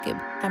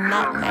I'm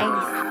not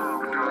nice.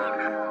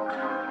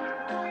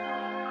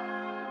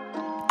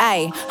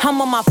 Ayy,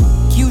 I'm on my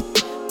you.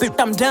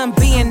 I'm done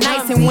being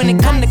nice, and when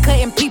it come to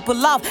cutting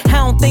people off, I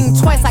don't think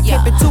twice. I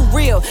kept it too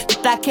real,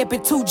 I kept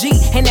it too G.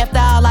 And after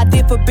all I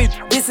did for bitch,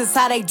 this is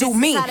how they do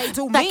me.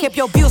 I kept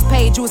your bills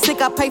paid, you was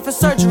sick, I paid for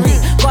surgery.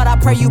 God, I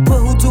pray you put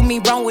who do me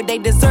wrong what they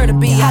deserve to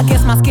be. I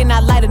guess my skin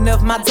not light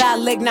enough, my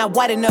dialect not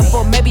white enough,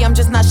 or maybe I'm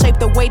just not shaped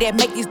the way that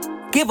make you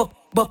give a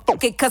but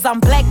fuck it, cause I'm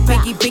black,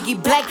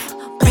 Biggie black.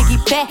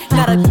 Biggie fat,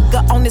 not a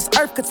nigga on this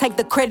earth could take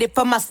the credit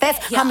for my stats.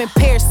 I'm in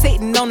Paris,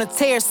 sitting on a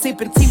tear,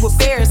 sipping tea with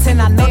bears,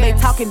 and I know they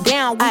talking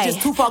down. We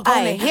just too far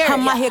gone to hear.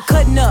 I'm out here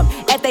cutting up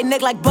at they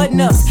neck like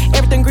button ups.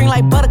 Everything green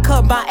like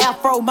buttercup. My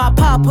afro, my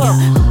pop up.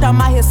 I'm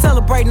out here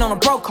celebrating on a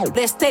bro code.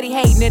 That steady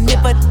hating, and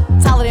if a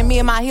taller than me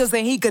in my heels,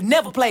 then he could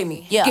never play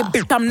me. Yeah,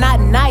 bitch, I'm not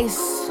nice.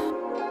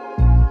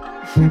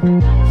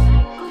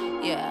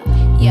 Yeah.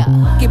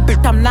 Get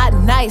bitch, I'm not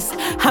nice.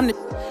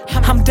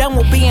 I'm done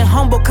with being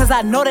humble, cause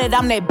I know that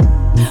I'm that.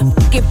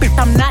 Get bitch,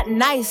 I'm not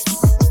nice.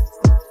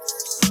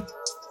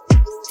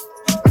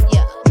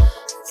 Yeah.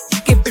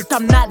 Get bitch,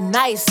 I'm not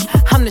nice.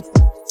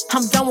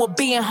 I'm done with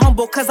being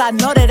humble, cause I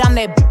know that I'm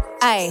that.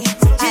 Ayy.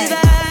 Just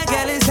like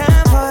got it's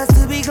time for us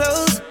to be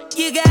close.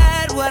 You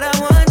got what I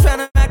want,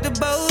 tryna rock the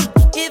boat.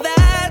 If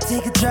I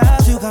take a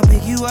drive to come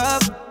pick you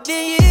up,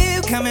 then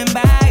you coming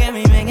back and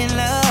we making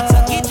love.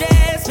 So get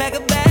dressed, pack a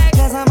bag,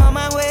 cause I'm on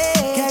my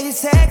way. Got you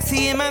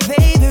sexy in my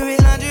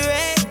favorite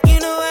lingerie. You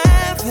know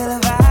I feel a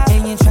vibe,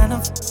 and you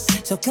tryna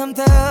so come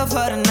through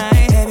for the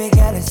night. Baby,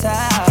 got it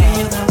out. Can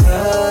you come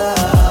through?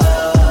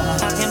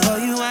 I can pour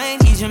you wine,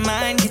 ease your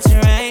mind, get you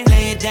right,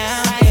 lay it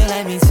down. How you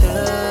like me too?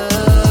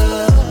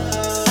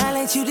 I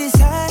let you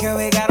decide, girl,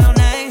 we got all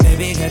night.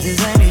 Baby, girl, just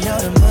let me know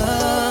the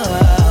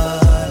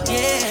mood.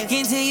 Yeah,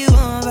 can't tell you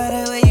on by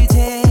the way you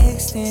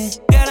texting.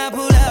 Girl, I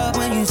pull up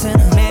when you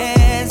send a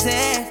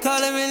message.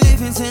 Call it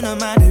relief and send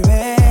my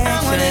direction.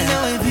 I wanna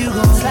know if you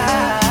gon'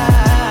 slide.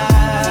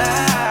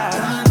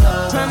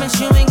 Promise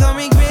you ain't gon'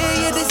 regret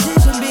your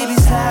decision, baby,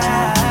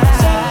 slide.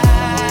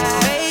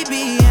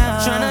 Baby, I'm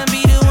tryna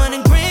be the one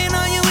to grant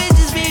all your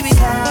wishes, baby,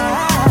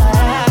 slide.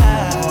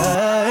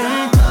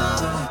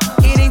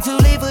 It ain't too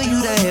late for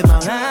you to hit my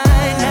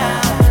line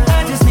now.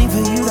 I just need for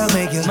you to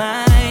make your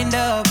mind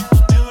up.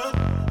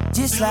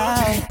 Just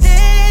like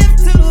live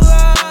too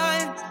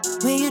hard.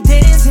 When you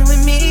dancing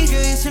with me,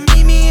 girl, you should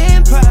meet me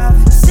in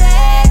private.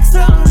 Sex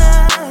all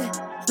night.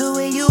 The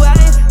way you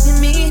eyes to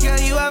me, girl,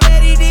 you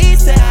already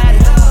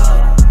decided.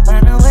 I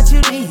know what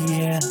you need,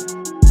 yeah.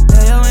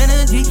 Feel your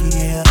energy,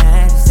 yeah.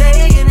 And say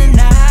it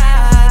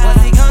tonight.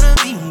 What's it gonna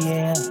be,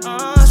 yeah?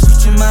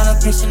 Shoot you my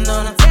location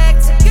on a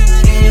text.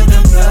 Can you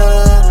come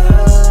close?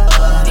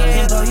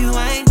 Yeah, though you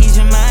ain't, ease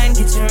your mind,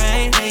 get your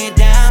right, lay it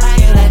down. How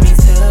you like me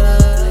too?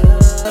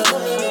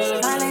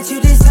 I let you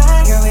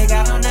decide, girl, we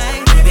got all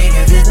night. Baby,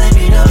 girl, just let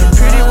me know.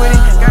 Pretty with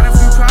it, got a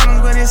few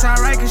problems, but it's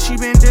alright, cause she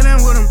been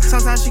dealing with them.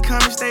 Sometimes she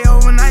come and stay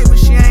overnight, but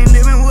she ain't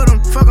living with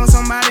them. Fuck on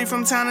somebody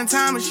from time to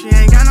time, but she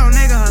ain't got no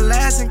nigga. Her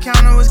last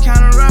encounter was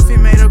kinda rough, it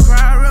made her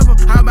cry a river.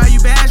 How about you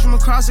bags from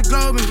across the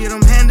globe and get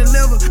them hand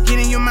delivered? Get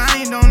in your mind,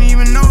 you don't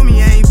even know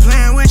me, I ain't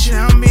playing with you.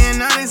 I'm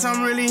being honest,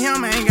 I'm really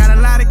him, I ain't got a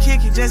lot of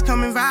kick. You just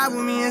come and vibe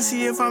with me and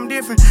see if I'm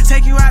different.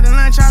 Take you out to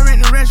lunch, I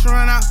rent the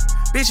restaurant out.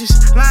 Bitches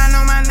lying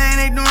on my name,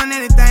 they doing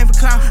anything for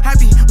clout. I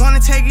be wanna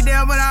take it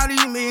there, but all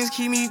these millions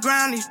keep me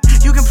grounded.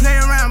 You can play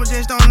around, but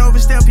just don't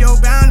overstep your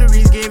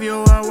boundaries. Give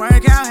you a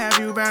workout, have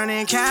you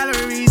burning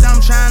calories. I'm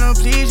tryna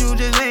please you,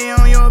 just lay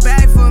on your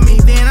back for me.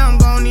 Then I'm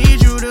gon'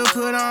 need you to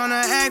put on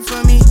an act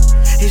for me.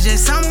 It's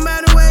just something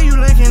about the way you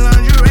look in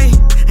lingerie,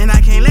 and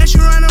I can't let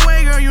you run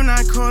away, girl, you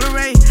not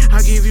corduroy.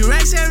 I'll give you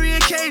racks every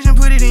occasion,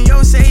 put it in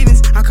your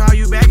savings. I'll call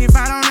you back if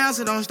I don't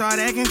answer, don't start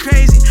acting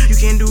crazy. You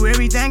can do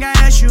everything I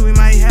ask you, we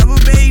might have a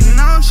baby. And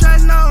I don't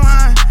trust no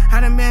one,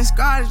 I done been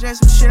scarred, it's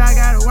just some shit I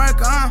gotta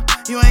work on.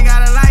 You ain't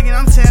gotta like it,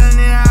 I'm telling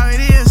it how it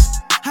is.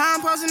 How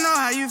I'm supposed to know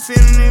how you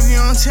feeling if you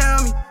don't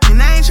tell me?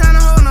 And I ain't tryna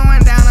hold no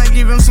one down, I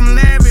give him some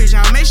leverage.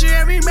 I'll make sure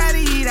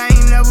everybody eat, I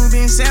ain't never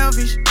been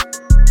selfish.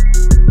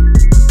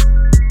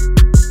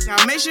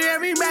 I'll make sure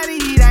everybody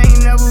eat, I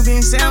ain't never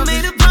been selfish. I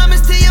made a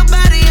promise to your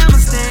body, I'ma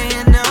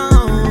stand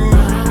on.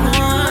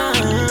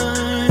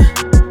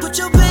 Put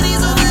your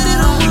pennies over there,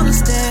 don't wanna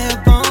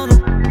step on them.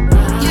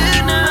 You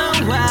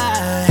know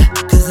why?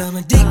 Cause I'm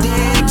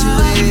addicted to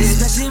it.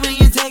 Especially when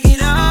you take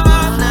it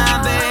off,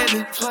 now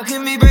baby.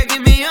 Fucking me,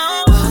 breaking me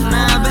off,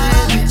 now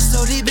baby.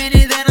 So deep in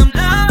it that I'm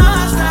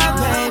lost, now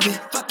baby.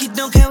 Fuck it,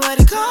 don't care what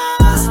it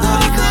costs. All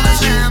they call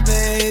us now,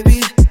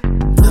 baby.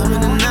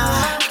 Coming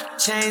tonight,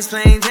 chains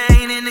plain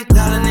Jane in the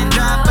calling and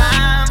drop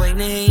by. Waiting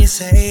to hear you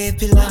say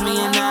if you love me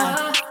or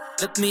not.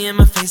 Look me in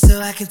my face so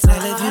I can tell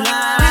if you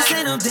lie. This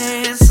ain't no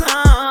dance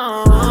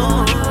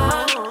song.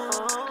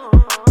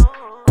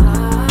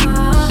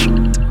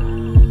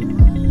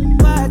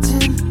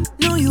 Watching,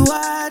 know you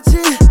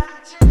watching.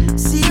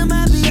 See, I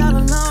might be all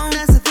alone.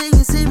 That's the thing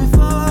you see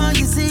before.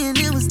 You seeing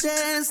it was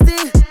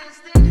destined.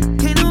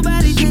 Can't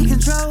nobody take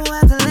control. I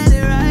have to let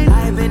it ride.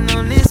 I've been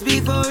on this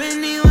before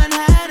anyone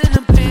had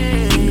an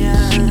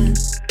opinion.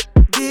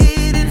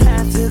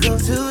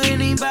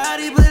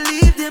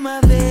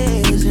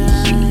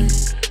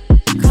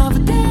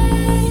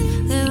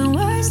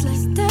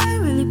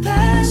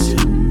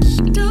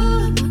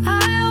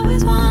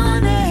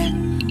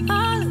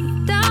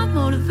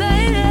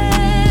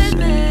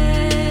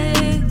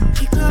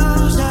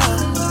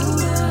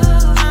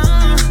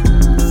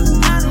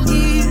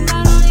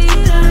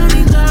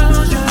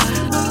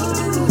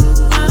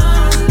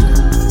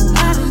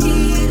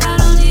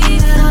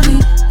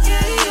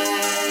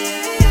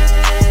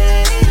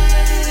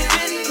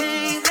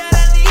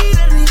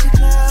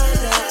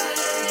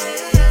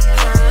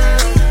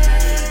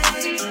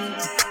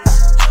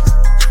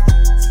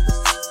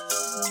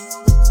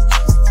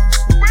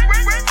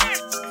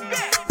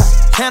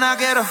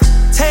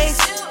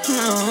 taste?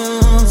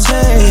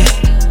 Taste.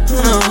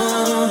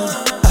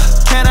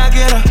 Can I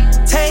get a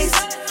taste?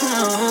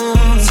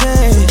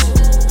 Taste.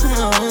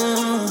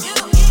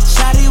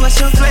 Shawty, what's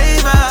your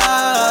flavor?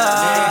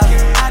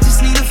 I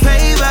just need a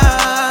favor.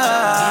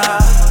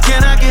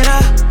 Can I get a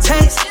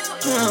taste?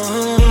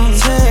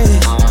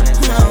 Taste.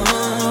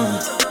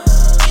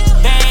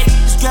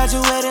 Just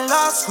graduated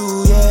law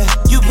school, yeah.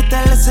 You put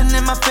that lesson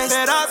in my face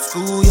at art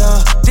school,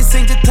 yeah. This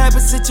ain't the type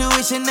of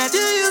situation that you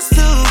used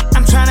to.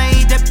 I'm tryna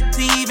eat that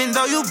pussy even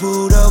though you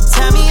booed up.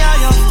 Tell me all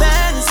your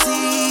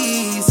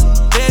fantasies,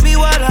 baby,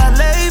 what I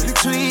lay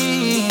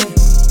between.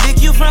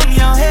 Lick you from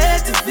your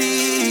head to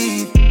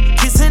feet,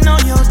 kissing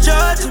on your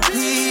Georgia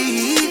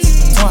peach.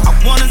 I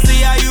wanna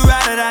see how you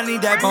ride it, I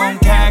need that bone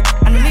cack.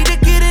 I need to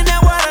get in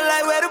that water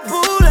like where the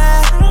pool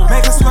at.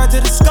 Make a sweat to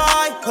the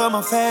sky, put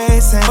my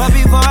face in. But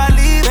before I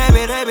leave,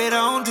 baby,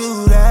 don't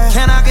do that.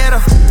 Can I get a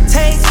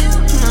taste?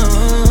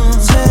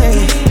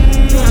 Taste.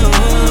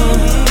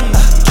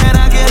 Can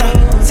I get a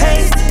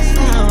taste?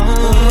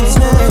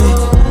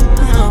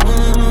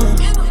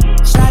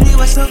 Shawty,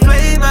 what's the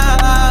flavor?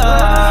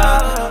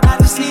 I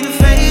just need a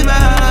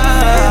favor.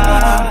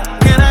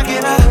 Can I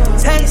get a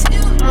taste?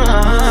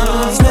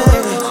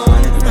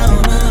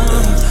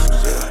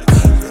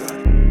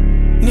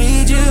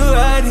 Need you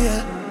right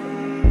here.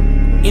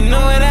 You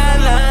know what I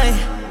like,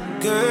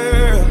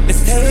 girl.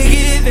 Let's take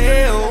it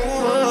there.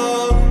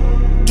 Oh,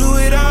 do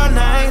it all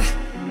night.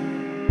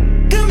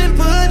 Come and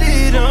put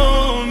it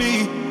on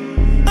me.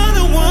 I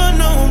don't want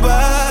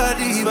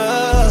nobody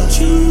but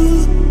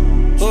you.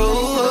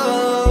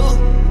 Oh,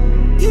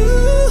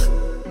 you.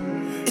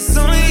 It's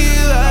only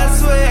you, I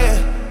swear.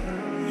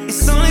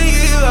 It's only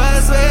you, I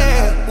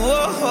swear.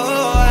 Whoa,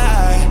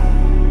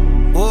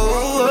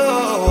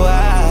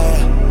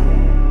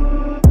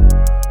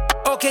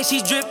 okay,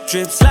 she drip,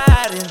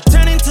 sliding.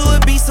 Turn into a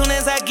beast soon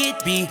as I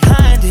get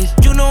behind it.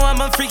 You know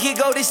I'm a freaky,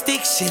 go to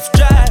stick shift,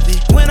 drive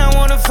it. When I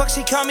wanna fuck,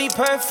 she call me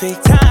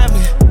perfect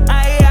timing.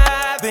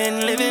 I've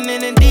been living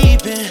in the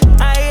deep end.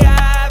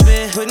 I've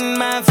been putting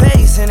my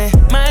face in it.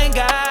 My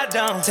God,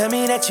 don't tell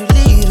me that you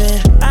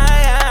leaving.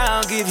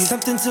 I'll give you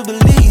something to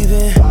believe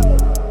in.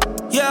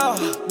 Yo,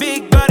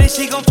 big body,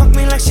 she gon' fuck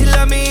me like she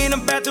love me in the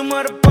bathroom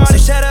or the party.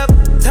 So shut up,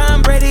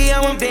 Tom Brady,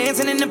 I'm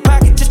dancing in the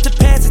pocket just to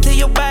pass it to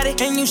your body.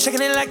 And you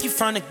shaking it like you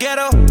from the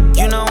ghetto.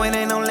 You know it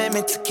ain't no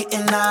limit to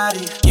getting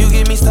naughty. You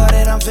get me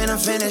started, I'm finna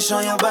finish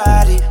on your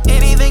body.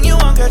 Anything you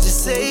want, girl,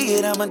 just say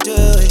it, I'ma do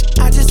it.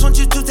 I just want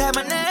you to tap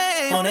my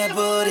name on that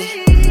booty.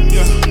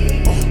 Yeah,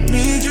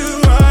 need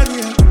you right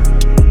here.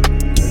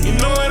 You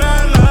know what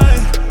I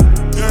like,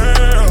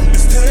 girl.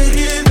 Let's take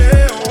it there.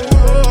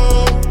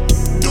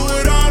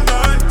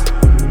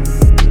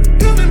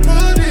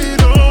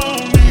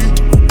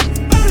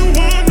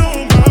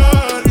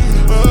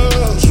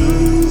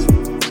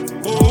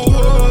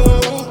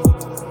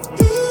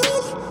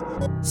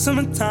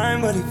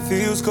 Summertime, but it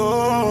feels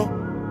cold.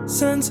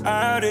 Sun's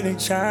out and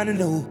ain't shining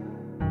low.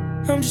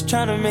 I'm just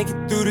trying to make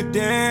it through the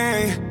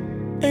day.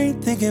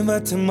 Ain't thinking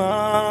about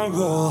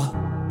tomorrow.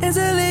 As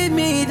I lay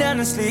me down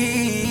to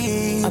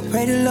sleep, I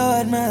pray the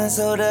Lord my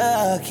soul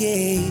to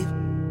keep.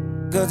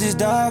 Cause there's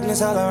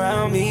darkness all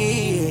around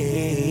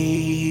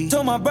me.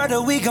 Told my brother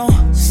we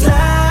gon' slide.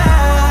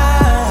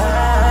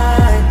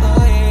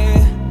 Oh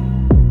yeah.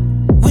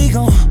 We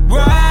gon'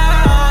 ride.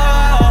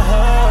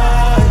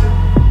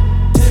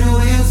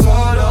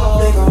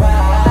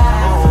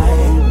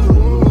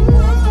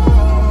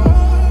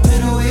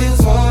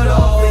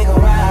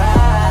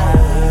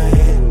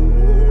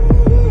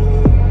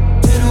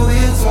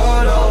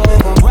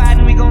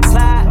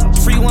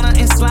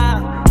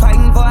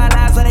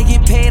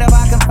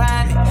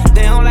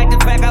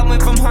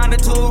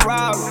 To a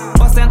rob,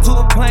 bust down to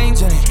a plane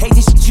journey. Hate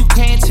this shit you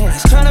can't change.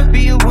 Tryna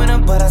be a winner,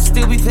 but I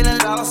still be feeling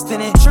lost in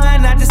it.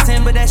 Trying not to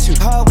sin, but that shit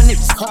hard when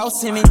it's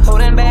crossing me.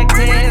 Holding back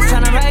tears,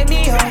 tryna write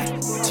me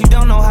off. You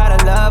don't know how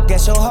to love,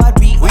 guess your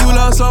heartbeat. When you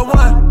love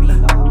someone,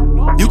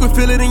 you can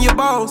feel it in your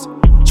bones.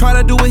 Try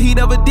to do what he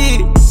never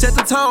did, set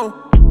the tone.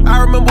 I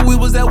remember we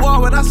was at war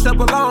when I slept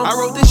alone. I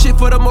wrote this shit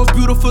for the most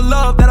beautiful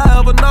love that I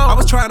ever known. I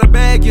was trying to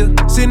bag you,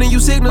 sending you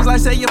signals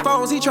like say your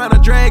phones, he trying to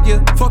drag you.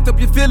 Fucked up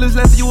your feelings,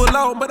 left you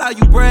alone, but are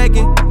you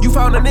bragging? You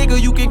found a nigga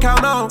you can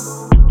count on.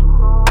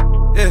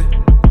 Yeah,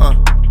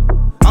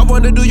 I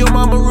wonder, do your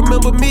mama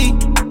remember me?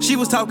 She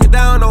was talking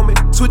down on me,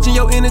 switching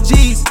your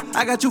energies.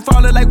 I got you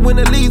falling like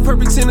winter leaves,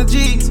 perfect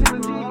synergies.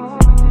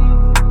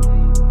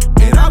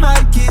 And I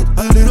might get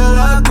a little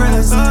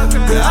aggressive,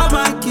 yeah, I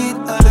might get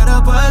a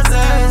little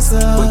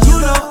possessive, but you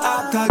know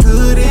I got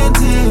good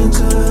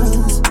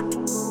intentions.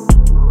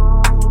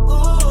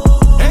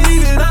 And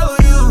even though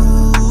you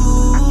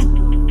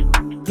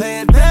play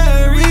it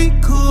very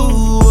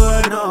cool,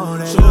 I know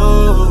that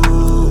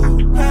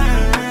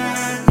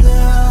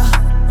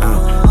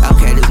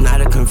okay, this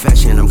not a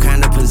confession. I'm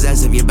kinda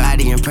possessive, your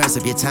body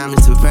impressive. Your time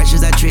is too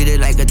precious, I treat it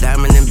like a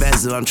diamond and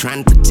bezel. I'm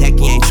trying to protect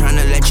you, ain't trying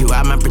to let you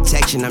out my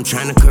protection. I'm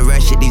trying to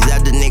caress you, these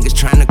other niggas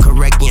trying to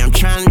correct you. I'm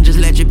trying to just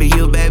let you be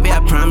you, baby, I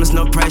promise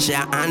no pressure.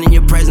 I honor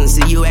your presence,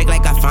 see you act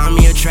like I found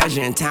me a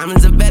treasure. And time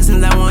is the best,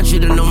 and I want you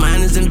to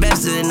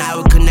invested in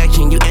our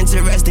connection. You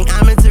interesting,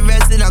 I'm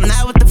interested. I'm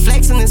not with the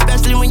flexing,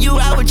 especially when you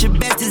out with your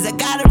besties. I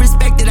gotta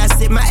respect it. I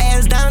sit my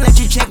ass down, let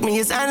you check me.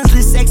 It's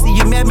honestly sexy.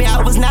 You met me,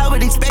 I was not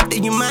what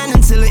expected. You mine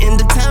until the end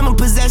of time of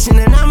possession,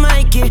 and I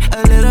might get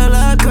a little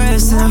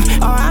aggressive,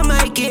 or I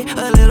might get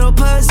a little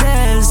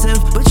possessive.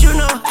 But you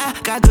know I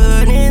got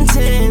good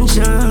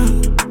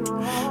intention,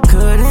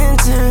 good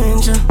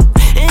intention.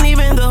 And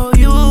even though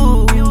you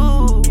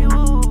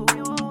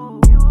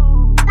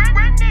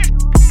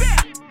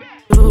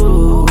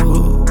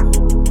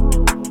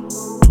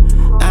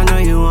I know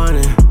you want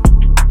it.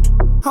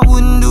 I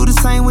wouldn't do the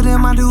same with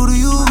them I do to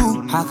you.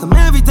 How come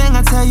everything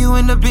I tell you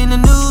end up in the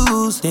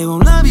news? They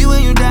won't love you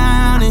when you're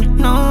down and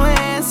no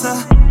answer.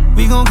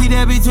 We gon' keep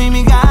that between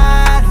me,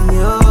 God, and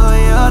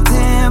your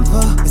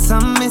temper. If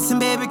something missing,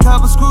 baby,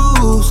 couple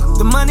screws.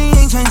 The money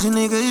ain't changing,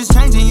 nigga, it's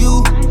changing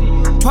you.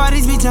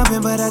 Parties be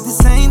jumping, but at the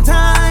same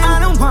time, I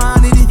don't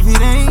want it if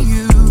it ain't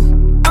you.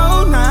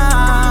 Oh,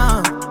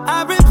 nah,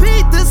 I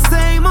repeat the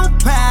same old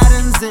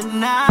patterns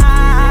and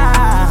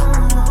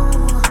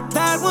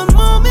that one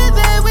moment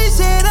that we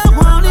shared, I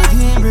wanna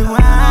hit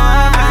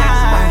rewind.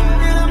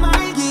 And I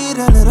might get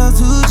a little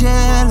too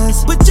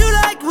jealous, but you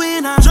like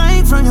when I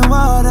drink from your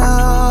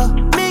water,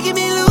 making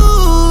me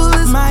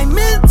lose my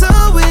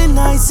mental when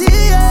I see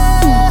you.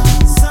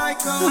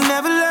 Psycho,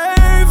 never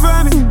learn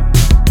from it.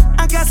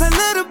 I guess a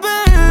little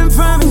burn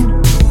from it.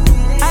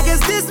 I guess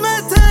this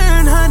my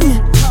turn, honey.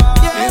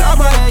 Yeah, and I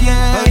might get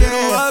a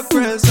little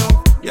aggressive.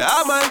 Yeah,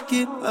 I might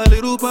get a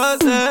little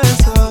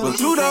possessive, but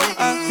you know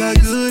I got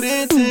good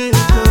intentions.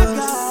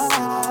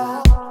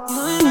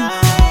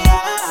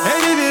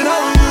 Ain't even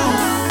on you.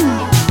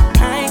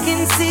 I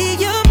can see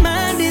your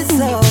mind is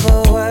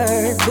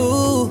overworked,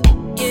 boo.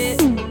 Yeah,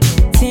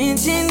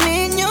 tension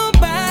in your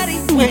body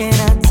when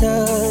I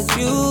touch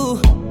you.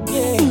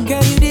 Yeah,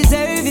 girl, you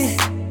deserve it.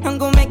 I'm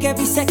gonna make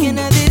every second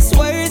of this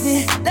worth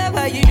it. Love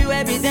how you do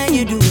everything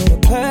you do with a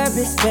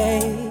purpose,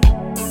 babe.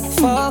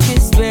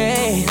 Focus,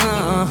 babe.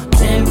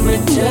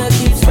 Temperature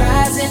keeps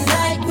rising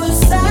like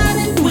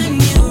Poseidon when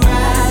you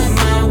ride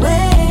my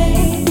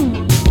way.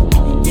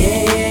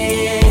 Yeah,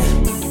 yeah,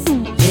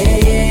 yeah,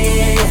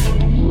 yeah.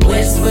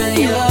 Whisper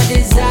your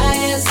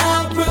desires,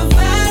 I'll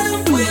provide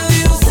them. Will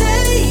you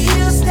say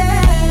you'll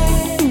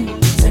stay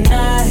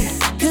tonight?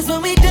 'Cause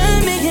when we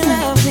done making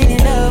love,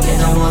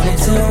 and I wanted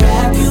to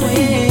wrap you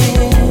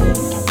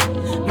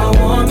in my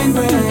warm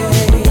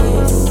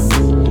embrace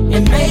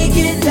and make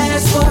it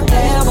last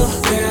forever.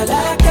 Girl,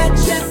 I got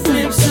your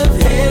glimpse of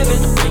heaven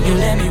when you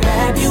let me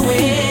wrap you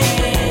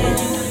in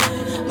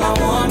my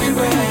warm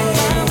embrace.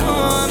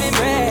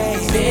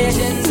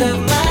 Visions of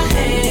my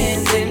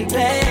hands in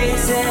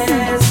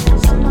places.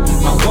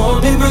 My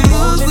warm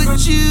embrace.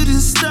 With you to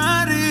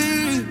start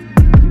it.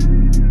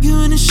 You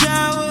in the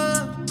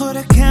shower, for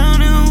the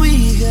counter, we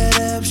got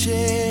up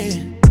shit.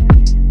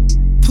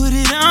 Put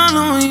it all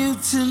on you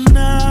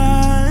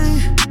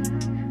tonight.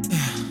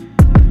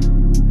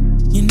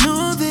 You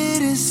know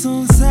that it's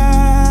on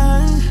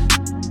side.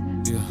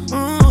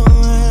 Oh,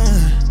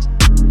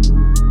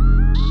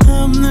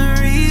 I'm the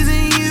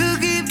reason you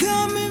keep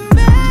coming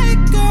back.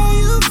 Are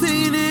you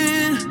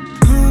feeling?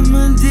 I'm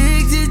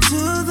addicted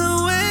to the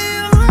way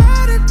you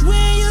ride it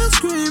when you're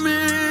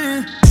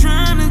screaming.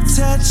 Trying to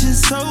touch your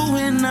soul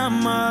when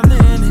I'm all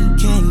in it.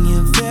 Can you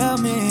feel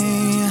me?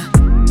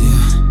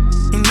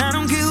 Yeah. And I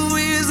don't care who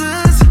is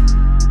us.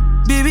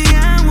 Baby,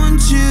 I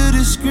want you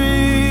to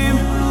scream.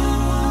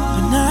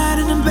 But not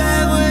in a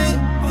bad way.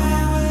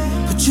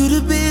 Put you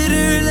to bed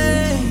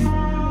early.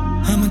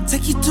 I'ma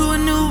take you to a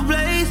new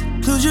place.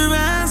 Close your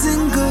eyes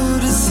and go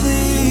to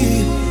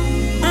sleep.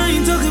 I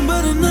ain't talking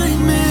about a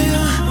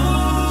nightmare.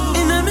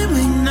 And I've been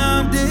waiting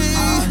all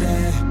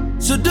day.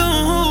 So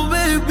don't hold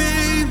back,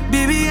 babe.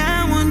 Baby,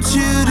 I want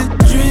you to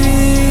dream.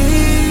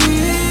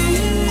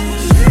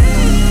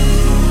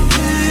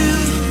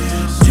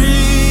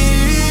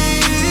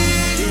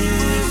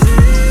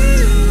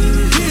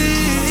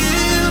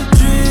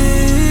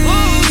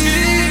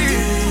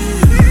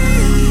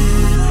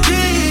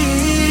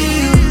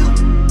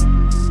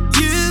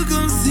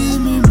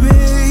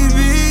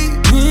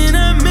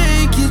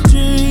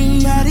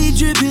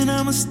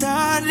 I'ma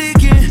start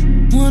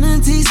licking. Wanna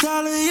taste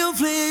all of your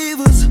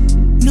flavors.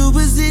 New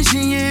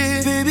position,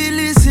 yeah. Baby,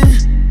 listen.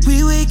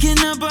 We waking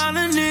up all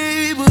the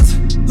neighbors.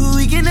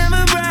 We can have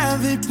a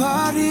private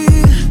party.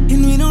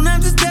 And we don't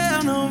have to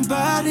tell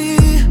nobody.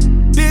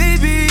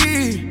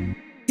 Baby,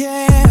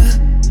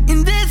 yeah.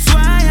 And that's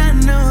why I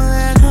know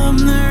that I'm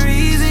the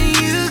reason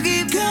you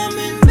keep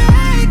coming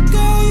back.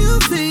 Are you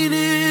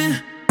feeling?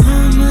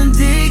 I'm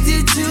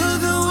addicted to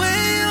the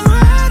way you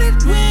ride it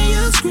when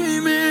you're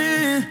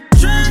screaming.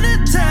 Trying to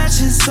touch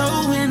your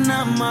soul when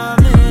I'm all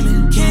in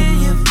it. Can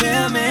you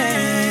feel me?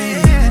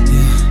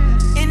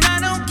 Yeah. And I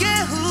don't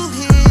care who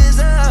hears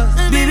us.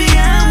 Baby, I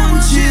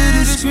want you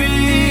to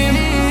scream.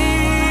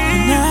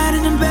 And not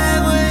in a bad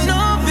way. No,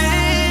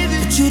 baby.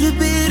 Put you to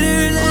bed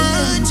early.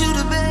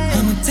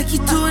 I'ma take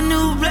you to a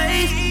new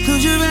place.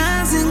 Close your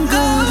eyes and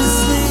go to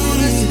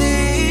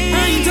sleep. I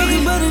ain't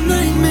talking about a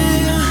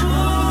nightmare.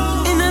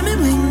 And I've been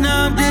waiting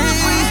all day.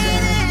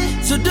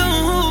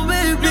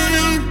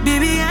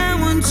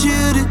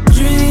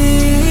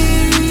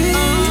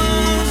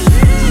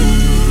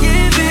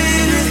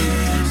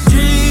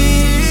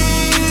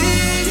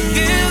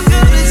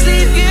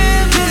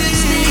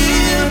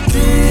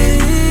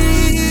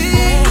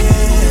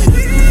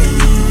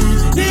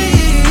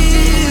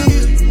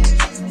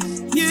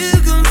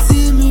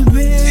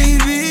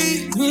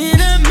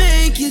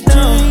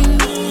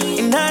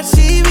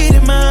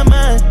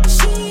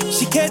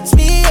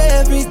 me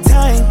every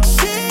time.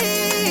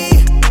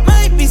 She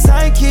might be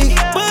psychic,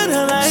 but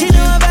I like she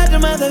know about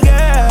them other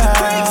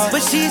girls,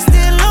 but she's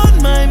still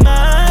on my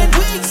mind.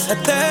 A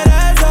third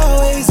eye's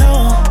always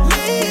on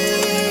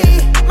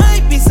me.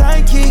 Might be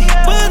psychic,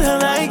 but I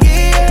like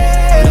it.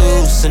 Yeah.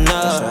 Loosen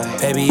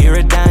up, baby, you're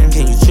a dime.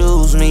 Can you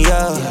choose me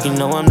up? You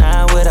know I'm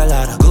not with a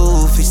lot of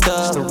goofy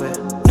stuff.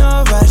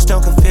 No rush,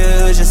 don't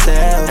confuse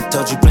yourself. I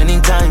told you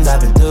plenty times I've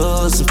been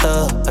through some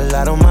stuff. A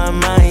lot on my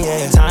mind,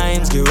 yeah.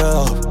 Times get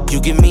rough. You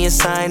give me a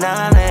sign,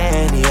 I'll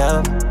land you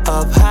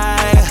up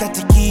high. I got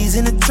the keys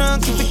in the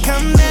trunk. If it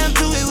come down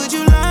to it, would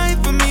you lie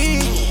for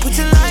me? Put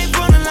your life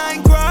on the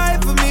line, cry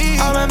for me.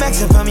 All I'm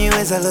asking from you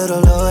is a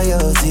little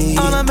loyalty.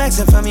 All I'm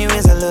asking from you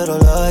is a little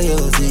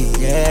loyalty,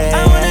 yeah.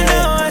 I wanna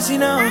know how she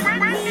know,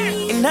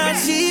 and how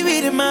she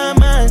reading my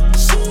mind.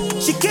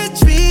 She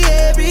catch me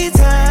every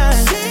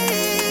time.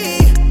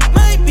 She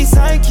might be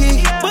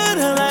psychic, but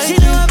I like she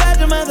know about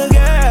them other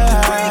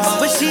girls,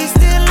 but she's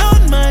still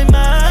on my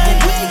mind.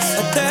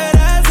 A third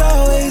eye's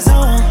always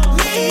on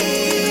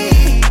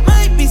me.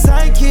 Might be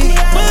psychic,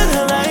 but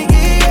I like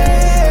it,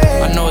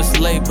 yeah. I know it's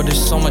late, but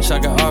there's so much I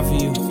can offer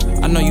you.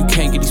 I know you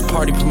can't get these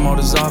party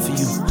promoters off of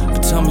you,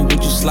 but tell me,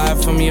 would you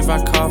slide for me if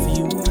I call for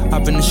you?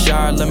 Hop in the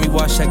shower, let me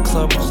watch that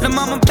club. The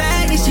mama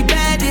bad, and she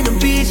bad in the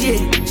beach, yeah.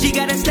 She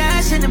got a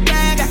stash in the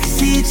bag, I can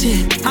see it,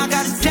 yeah. I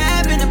got a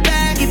tab in the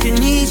bag if you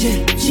need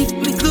it. She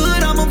me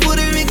good, I'ma put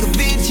her in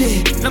convince,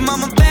 yeah. The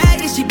mama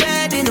bad, and she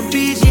bad in the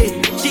beach, yeah.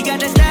 She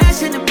got a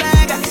stash in the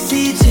bag, I can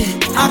see it,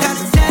 yeah. I got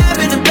a tab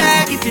in the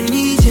bag if you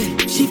need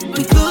it. She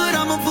me good,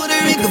 I'ma put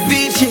her in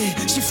convince,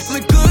 yeah. She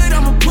feeling good,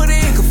 I'ma put her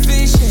in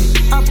convince,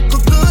 yeah. I feel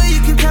good,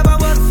 you can tell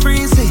by what the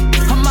friends say.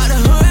 I'm out the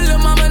hood,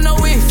 little mama know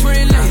we ain't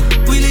friendly.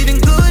 We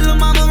living good, little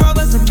mama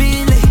robbers and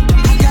Bentley.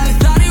 I got a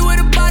thotty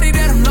with a body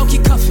that I'm low-key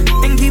cuffing.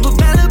 And keep a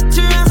bad up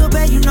to around so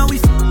bad you know we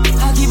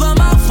I keep her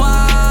mouth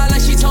wide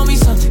like she told me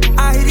something.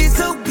 I hit it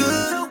so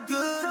good.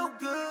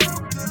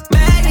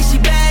 Bad and she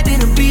bad in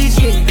the beach,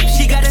 yeah.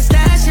 She got a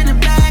stash in the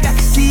bag, I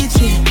can see it,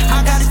 yeah.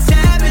 I got a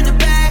tab in the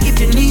bag if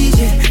you need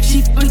it.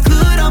 She feeling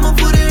good, I'ma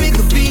put her in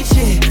the beach,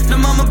 yeah. The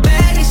mama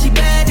bad and she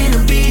bad in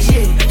the beach,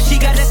 yeah. She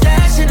got a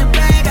stash in the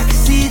bag, I can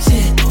see it,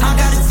 yeah. I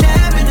got a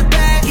tab in the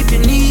bag if you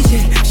need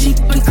it. She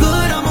feeling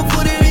good, I'ma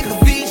put her in the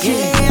beach,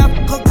 yeah. I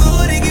feel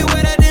good, it get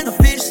wetter than a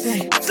fish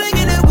tank.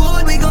 Slinging that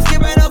wood, we gon'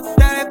 skip right up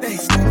that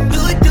base. Do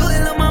it,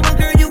 little mama,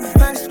 girl, you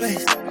first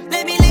place.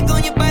 Let me lick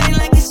on your body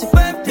like it's your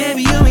birthday.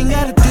 Baby, you ain't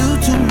gotta do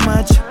too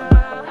much.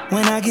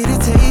 When I get a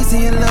taste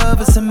of your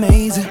love, it's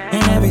amazing.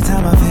 And every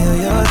time I feel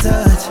your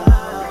touch,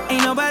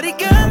 ain't nobody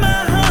got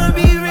my heart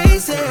be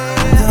racing.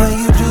 The way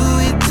you do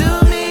it to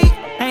me,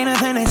 ain't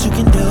nothing that you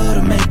can do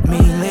to make me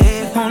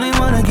live. Only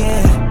wanna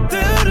get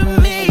through to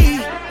me.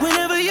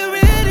 Whenever you're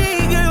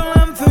ready, girl,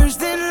 I'm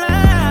first in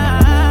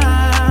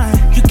line.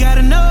 You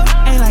gotta know,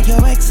 ain't like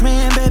your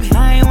ex-man, baby.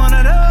 I ain't one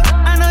of those.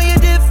 I know you're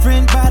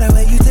different by the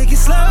way you take it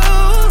slow.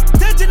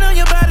 Touching on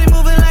your body,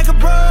 moving like a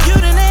pro. You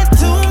done had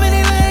too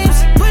many lanes.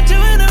 Put you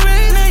in a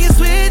race, now you're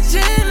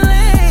switching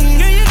lanes.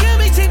 Girl, you got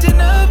me changing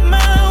up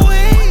my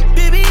way.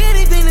 Baby,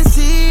 anything to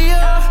see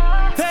your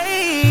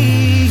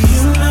face.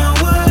 You know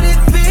what it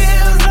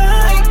feels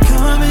like.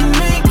 Come and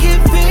make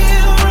it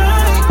feel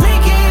right.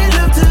 Making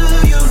love to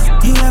you.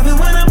 You love it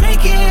when I'm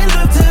making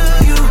love to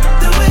you.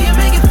 The way you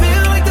make it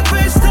feel like the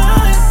first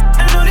time.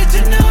 I know that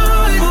you know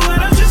it, but why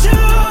don't you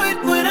show it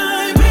when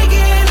I'm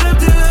making love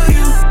to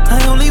you? I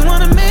only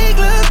wanna make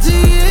love to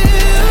you.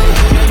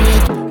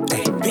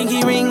 Hey,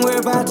 pinky ring, we're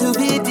about to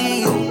be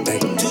deep.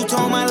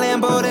 Two-tone my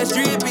Lambo, that's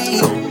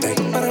drippy.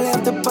 But I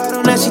left the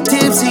bottle, now she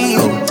tipsy.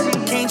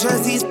 Can't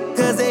trust these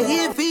cause they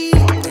hippie.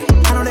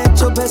 I know that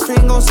your best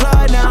friend gon'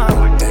 slide now.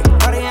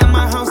 Party at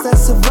my house,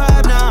 that's a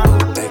vibe now.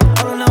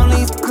 All alone,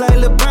 these like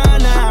LeBron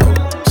now.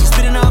 She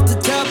spitting off the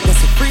top,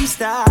 that's a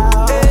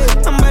freestyle. Hey,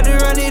 I'm about to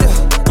run it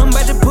up. I'm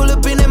about to pull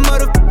up in that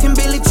motherfucking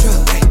Billy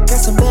truck. Got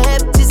some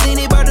bad bitches in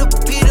it, about to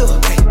fuck it up.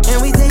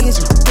 And we taking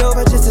shit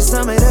over just to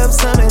sum it up,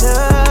 sum it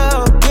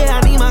up. Yeah,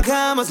 I need my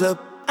commas, look.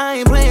 I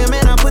ain't playing,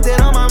 man, I put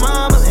that on my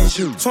mama and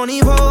shoot.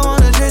 24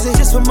 on the jersey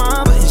just for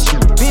mama and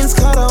shoot. Vince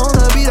Carter on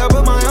the beat, I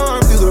put my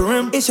arm through the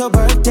rim. It's your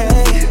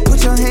birthday,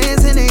 put your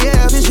hands in the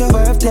air, it's your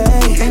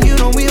birthday. And you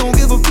know we don't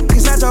give a fuck,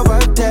 it's not your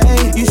birthday.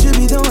 You should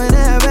be throwing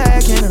that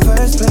back in the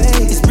first place.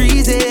 It's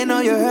Breezy,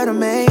 know you heard of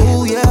me,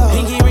 ooh yeah.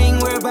 Pinky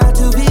ring, we're about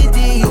to be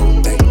deep.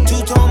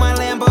 Two-tone my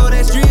Lambo,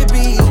 that's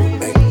drippy.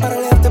 But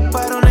I left the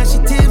bottle, now she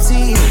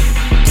tipsy.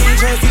 Can't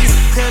trust these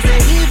cause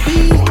they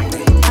hippie.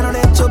 I know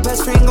that your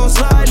best friend gon'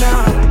 slide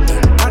now.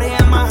 Party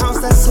at my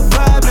house, that's a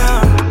vibe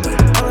now.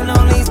 All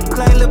alone, these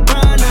like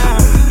LeBron now.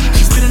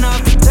 She spitting off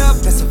the top,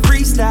 that's a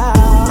freestyle.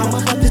 I'm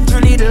about to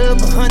turn it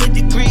up 100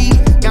 degrees.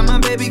 Got my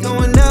baby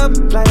going up,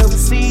 fly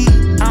overseas.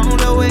 I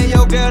don't know where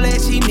your girl at,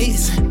 she needs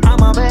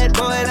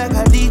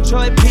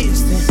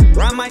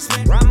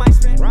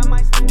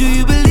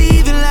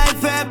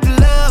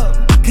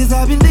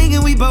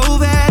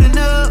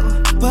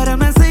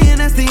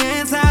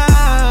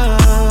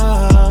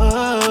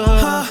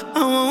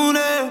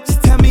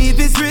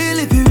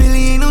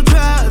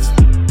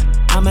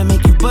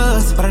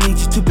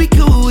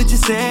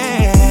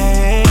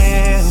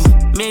myself.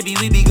 Maybe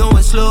we be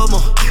going slow-mo.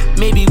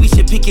 Maybe we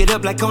should pick it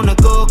up like on the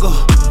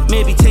go-go.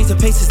 Maybe change the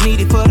pace is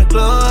needed for the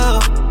glow.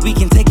 We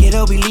can take it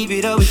or we leave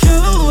it or we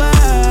show up.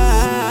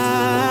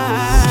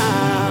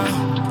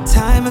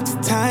 Time after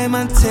time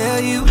I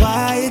tell you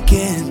why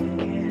again.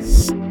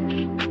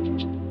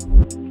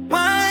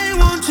 Why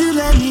won't you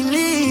let me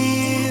live?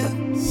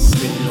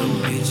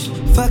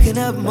 Fucking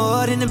up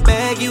more than the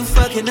bag, you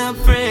fucking up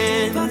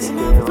friends.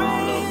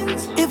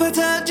 If I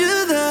told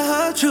you the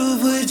whole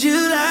truth, would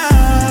you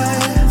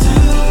lie?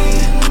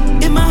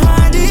 If my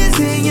heart is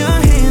in your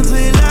hands,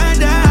 will I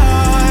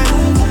die?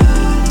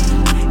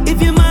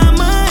 If your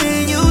mama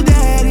and your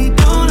daddy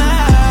don't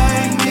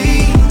like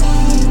me,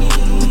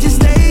 would you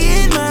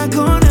stay in my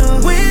corner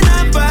when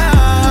I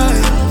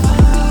fight?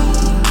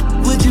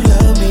 Would you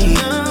love me?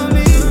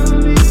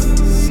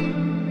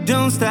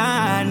 Don't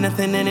start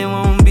nothing and it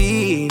won't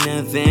be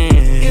nothing.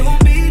 It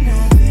won't be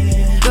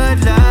nothing.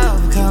 Good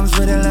love comes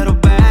with a little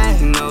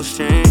bag, no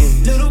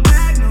strings. Little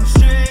bag, no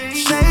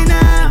strings. Say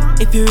now,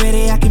 if you're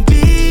ready, I can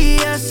be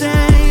your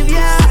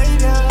savior.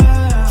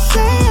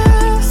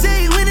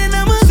 Say when and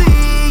I'ma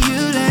see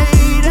you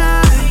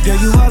later. Girl,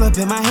 you all up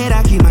in my head,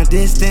 I keep my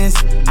distance.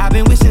 I've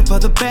been wishing for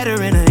the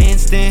better in an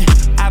instant.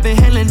 I've been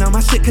handling all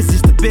my shit cause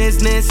it's the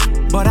business.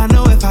 But I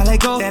know if I let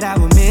go that I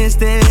will miss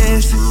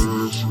this.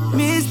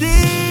 Miss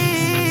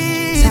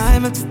this.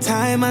 Time after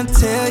time I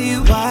tell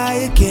you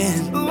why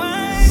again.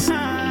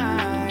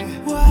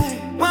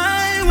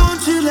 Why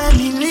won't you let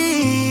me live?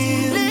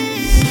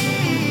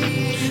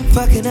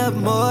 Fucking up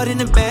more than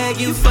the bag,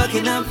 you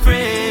fucking up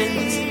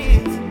friends.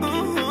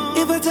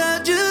 If I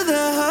told you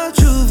the whole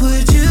truth,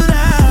 would you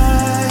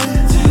lie?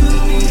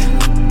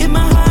 If my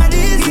heart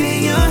is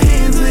in your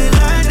hands, will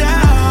I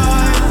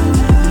die?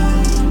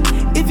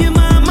 If your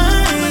mama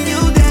and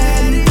your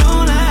daddy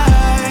don't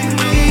like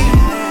me,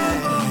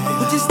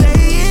 would you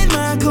stay in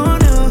my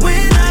corner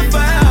when I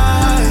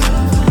fight?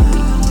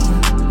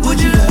 Would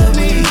you love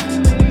me?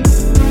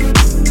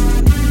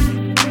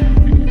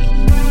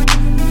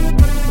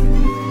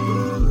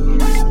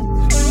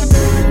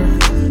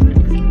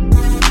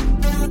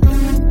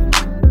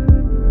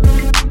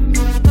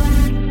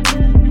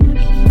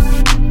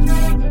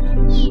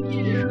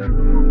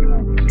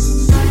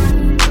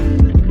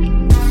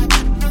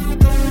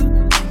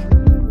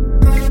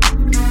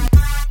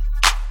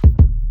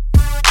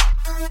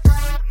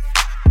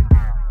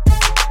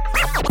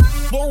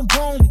 Boom,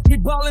 boom,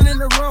 keep ballin' in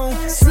the room.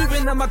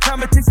 Sweeping up my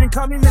competition,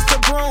 call me Mr.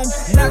 Broom.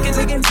 Knocking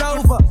niggas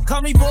over,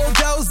 call me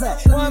Bulldozer.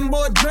 One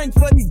more drink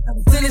for these,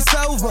 then it's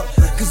over.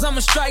 Cause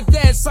I'ma strike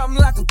that, something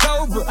like a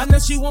cobra. I know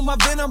she want my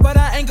venom, but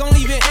I ain't gon'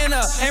 leave it in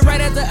her. And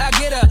right after I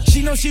get her,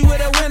 she know she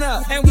with a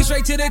winner. And we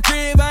straight to the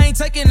crib, I ain't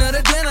taking her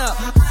to dinner.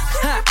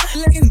 Ha,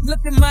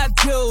 look at my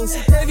jewels.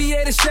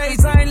 Aviator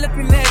shades, I ain't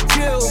looking at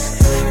you.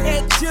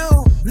 At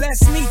you,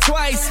 bless me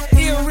twice.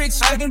 Here rich,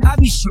 I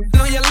be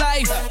shitting on your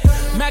life.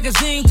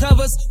 Magazine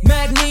covers,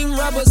 magnum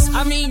rubbers,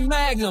 I mean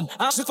magnum.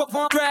 I'm sick up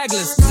on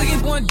stragglers,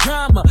 singing one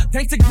drama.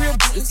 Thanks to grill,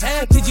 it's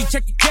head. Did you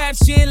check the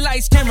caption?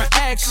 Lights, camera,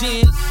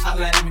 action.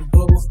 Holla at me,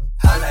 boo.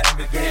 Holla at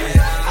me, baby.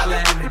 Holla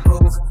at me,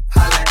 boo.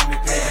 Holla at me,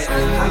 baby.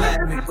 Holla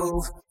at me,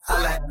 boo.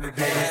 Holla at me,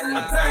 baby.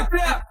 I'm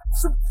turned up,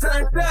 super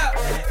turned up.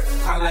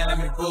 Holla at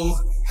me, boo.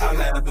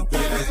 Holla at me,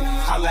 baby.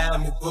 Holla at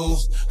me, boo.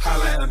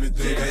 Holla at me,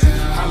 baby.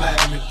 Holla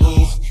at me,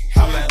 boo.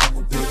 Holla at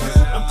me, baby.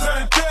 I'm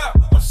turned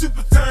up, I'm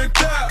super turned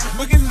up.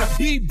 Looking the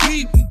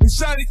beat and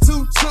shotty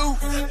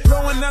 2-2.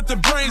 Blowing out the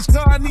brains,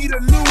 cause I need a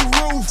new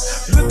roof.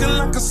 Looking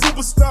like a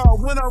superstar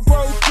when I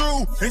roll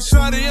through. And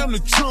shotty, I'm the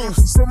truth.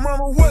 So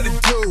mama, what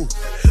it do?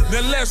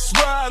 Now let's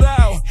ride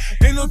out.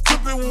 Ain't no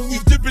tripping when we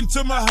dip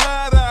into my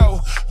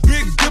hideout.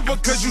 Big dipper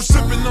cause you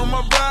sipping on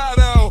my ride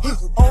out.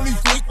 Only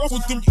flick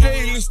with them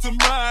A-list to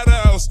my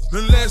house.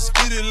 Then let's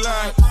get it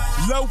like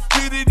low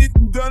fitted it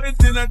and done it,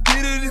 then I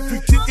did it. If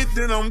you kick it,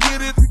 then I'm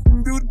with it. We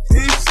can do the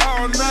hits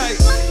all night.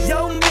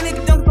 Yo,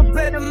 minute, don't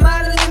compare to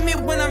my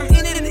limit. When I'm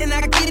in it and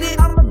I get it,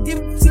 I'ma give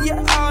it to you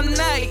all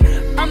night.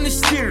 I'm the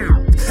shit.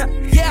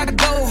 Yeah, I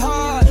go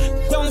hard.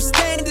 Don't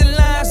stand in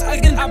lines,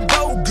 again, I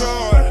bow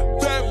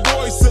God, that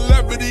boy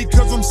celebrity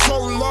cause I'm so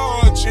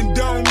large. And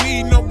don't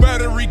need no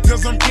battery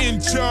cause I'm in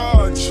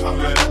charge.